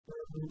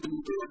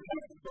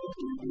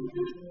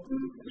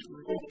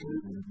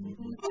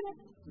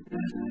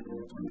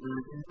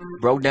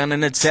Broke down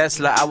in a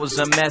Tesla, I was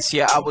a mess,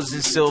 yeah, I was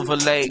in Silver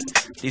Lake.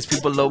 These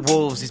people are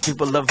wolves, these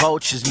people are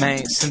vultures,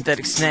 man.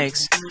 Synthetic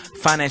snakes,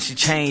 financial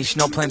change,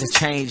 no plan to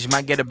change.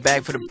 Might get a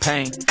bag for the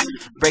pain.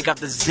 Break out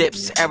the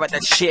zips, air out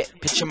that shit.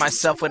 Picture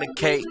myself with a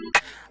cake.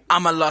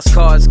 I'm a lost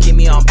cause, keep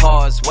me on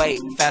pause. Wait,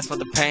 fast for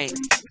the pain.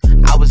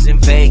 I was in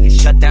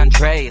Vegas, shut down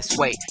Dreas.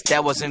 Wait,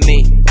 that wasn't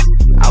me.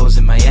 I was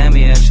in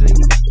Miami actually.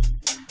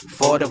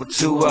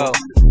 4-2-0,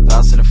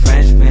 lost in a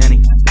French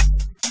panty.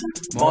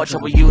 More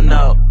trouble you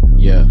know.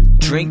 Yeah.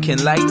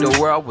 Drinking like the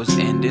world was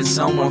ending.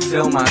 Someone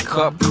fill my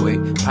cup quick.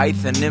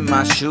 Python in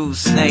my shoes.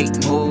 Snake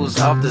moves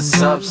off the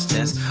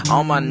substance.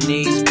 On my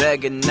knees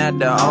begging at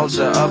the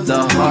altar of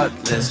the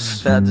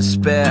heartless. Felt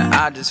despair,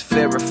 I just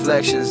fear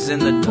reflections in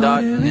the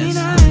darkness.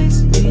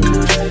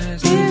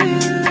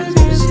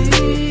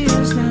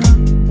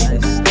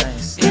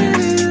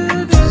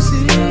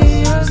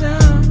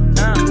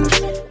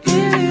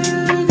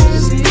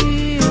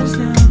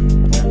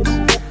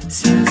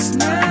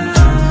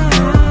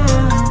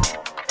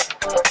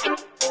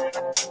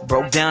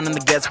 Broke down in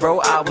the guts,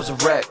 bro, I was a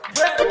wreck.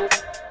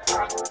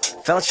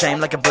 Felt ashamed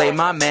like I blame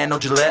my man, no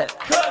Gillette.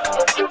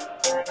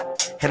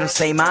 Hear them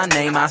say my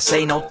name, I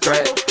say no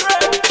threat.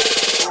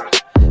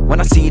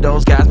 When I see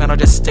those guys, man, I'll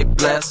just stick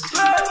blessed.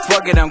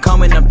 Fuck it, I'm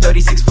coming up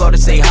 36th floor to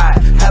say hi.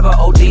 Have a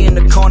OD in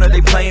the corner,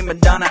 they playing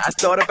Madonna. I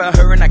thought about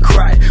her and I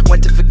cried.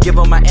 Went to forgive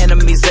all my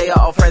enemies, they are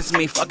all friends to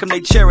me. Fuck them,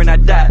 they cheering, I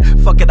died.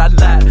 Fuck it, I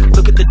lied.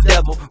 Look at the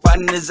devil, right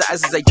in his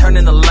eyes as they turn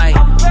in the light.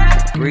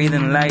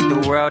 Breathing like the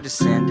world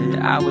descended.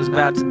 I was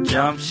about to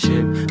jump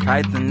ship.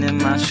 Python in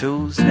my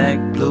shoes, neck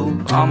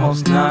blue,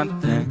 almost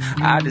nothing.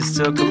 I just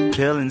took a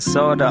pill and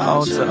saw the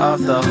altar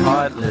of the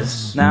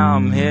heartless. Now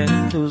I'm here,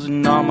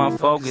 losing all my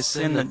focus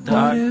in the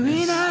darkness.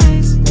 Be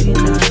nice, if you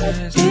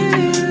can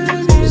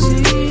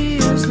see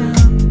us now.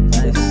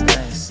 If you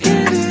can see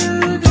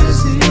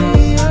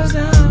us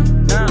now.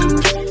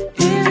 If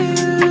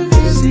you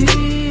can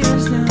see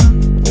us now.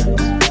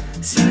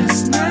 See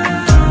us now.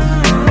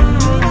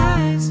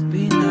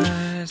 Be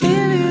nice, if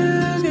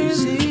you can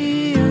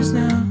see us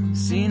now.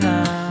 See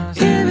now.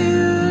 If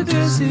you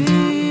can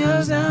see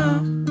us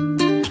now.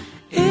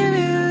 If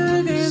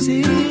you can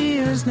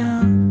see us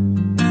now.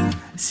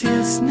 See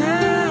us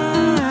now.